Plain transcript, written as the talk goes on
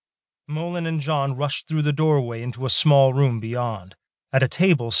Molin and John rushed through the doorway into a small room beyond. At a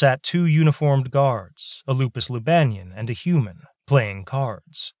table sat two uniformed guards, a Lupus Lubanian and a human, playing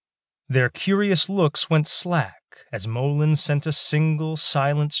cards. Their curious looks went slack as Molin sent a single,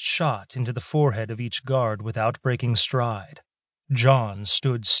 silenced shot into the forehead of each guard without breaking stride. John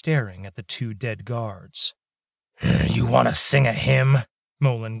stood staring at the two dead guards. "You want to sing a hymn?"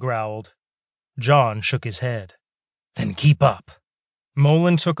 Molin growled. John shook his head. "Then keep up."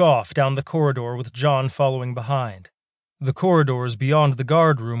 Molin took off down the corridor with John following behind. The corridors beyond the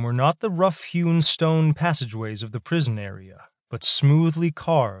guard room were not the rough-hewn stone passageways of the prison area, but smoothly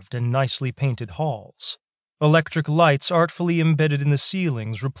carved and nicely painted halls. Electric lights artfully embedded in the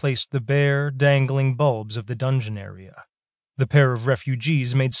ceilings replaced the bare, dangling bulbs of the dungeon area. The pair of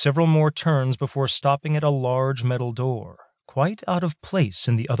refugees made several more turns before stopping at a large metal door, quite out of place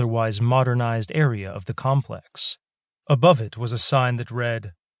in the otherwise modernized area of the complex. Above it was a sign that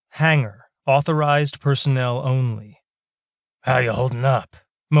read, "Hangar, authorized personnel only." "How you holding up?"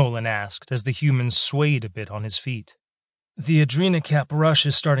 Molin asked as the human swayed a bit on his feet. "The adrenocap rush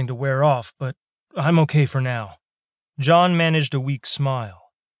is starting to wear off, but I'm okay for now." John managed a weak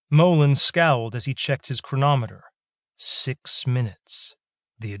smile. Molin scowled as he checked his chronometer. 6 minutes.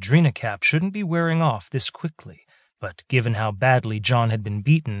 The adrenocap shouldn't be wearing off this quickly, but given how badly John had been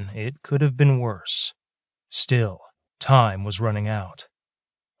beaten, it could have been worse. Still, time was running out.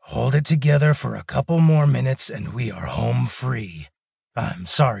 "Hold it together for a couple more minutes and we are home free. I'm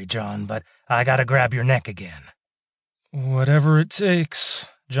sorry, John, but I gotta grab your neck again." "Whatever it takes,"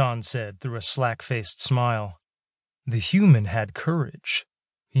 John said through a slack-faced smile. The human had courage.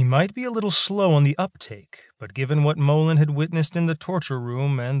 He might be a little slow on the uptake, but given what Molin had witnessed in the torture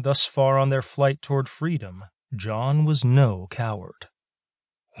room and thus far on their flight toward freedom, John was no coward.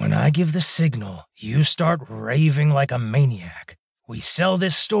 "When I give the signal, you start raving like a maniac. We sell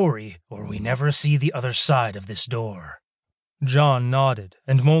this story, or we never see the other side of this door." John nodded,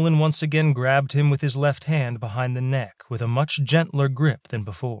 and Molin once again grabbed him with his left hand behind the neck with a much gentler grip than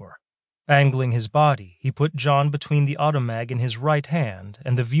before. Angling his body, he put John between the automag in his right hand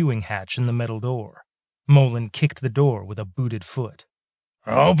and the viewing hatch in the metal door. Molin kicked the door with a booted foot.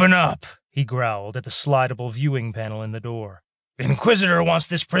 "Open up," he growled at the slidable viewing panel in the door. "Inquisitor wants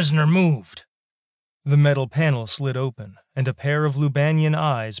this prisoner moved." The metal panel slid open, and a pair of Lubanian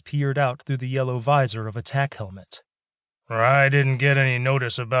eyes peered out through the yellow visor of a tack helmet. "I didn't get any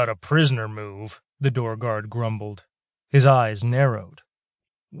notice about a prisoner move," the door guard grumbled. His eyes narrowed.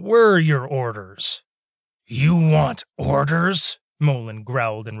 "Where are your orders?" "You want orders?" Molin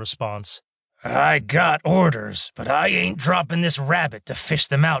growled in response. "I got orders, but I ain't dropping this rabbit to fish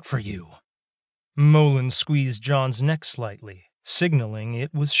them out for you." Molin squeezed John's neck slightly, signaling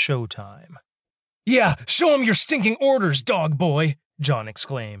it was showtime. "Yeah, show him your stinking orders, dog boy," John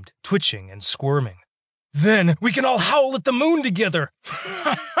exclaimed, twitching and squirming. "Then we can all howl at the moon together."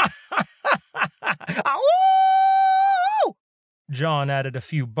 John added a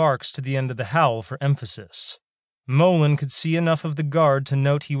few barks to the end of the howl for emphasis. Molin could see enough of the guard to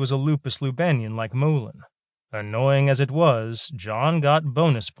note he was a Lupus Lubanian like Molin. Annoying as it was, John got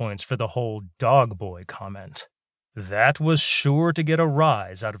bonus points for the whole dog boy comment. That was sure to get a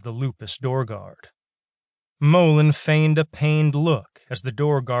rise out of the Lupus door guard. Molin feigned a pained look as the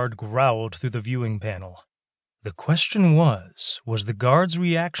door guard growled through the viewing panel. The question was the guard's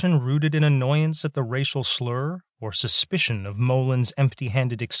reaction rooted in annoyance at the racial slur or suspicion of Molin's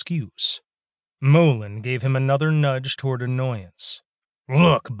empty-handed excuse? Molin gave him another nudge toward annoyance.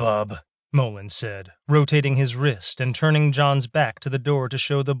 "Look, bub," Molin said, rotating his wrist and turning John's back to the door to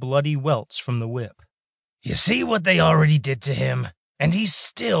show the bloody welts from the whip. "You see what they already did to him? And he's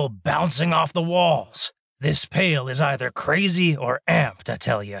still bouncing off the walls. This pale is either crazy or amped, I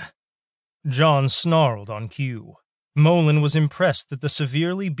tell you." John snarled on cue. Molin was impressed that the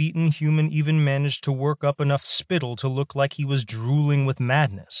severely beaten human even managed to work up enough spittle to look like he was drooling with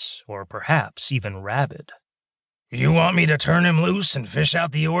madness, or perhaps even rabid. "You want me to turn him loose and fish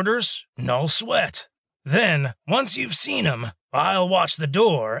out the orders? No sweat. Then, once you've seen him, I'll watch the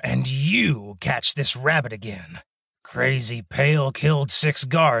door and you catch this rabbit again. Crazy Pale killed 6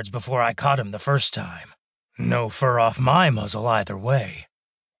 guards before I caught him the first time. No fur off my muzzle either way."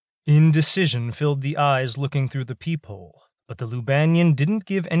 Indecision filled the eyes looking through the peephole, but the Lubanian didn't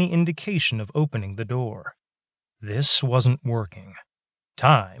give any indication of opening the door. This wasn't working.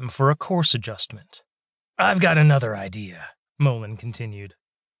 Time for a course adjustment. "I've got another idea," Molin continued.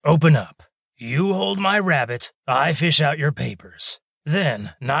 "Open up. You hold my rabbit, I fish out your papers.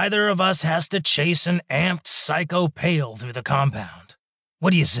 Then, neither of us has to chase an amped psycho Pale through the compound. What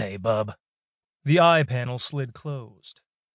do you say, bub?" The eye panel slid closed,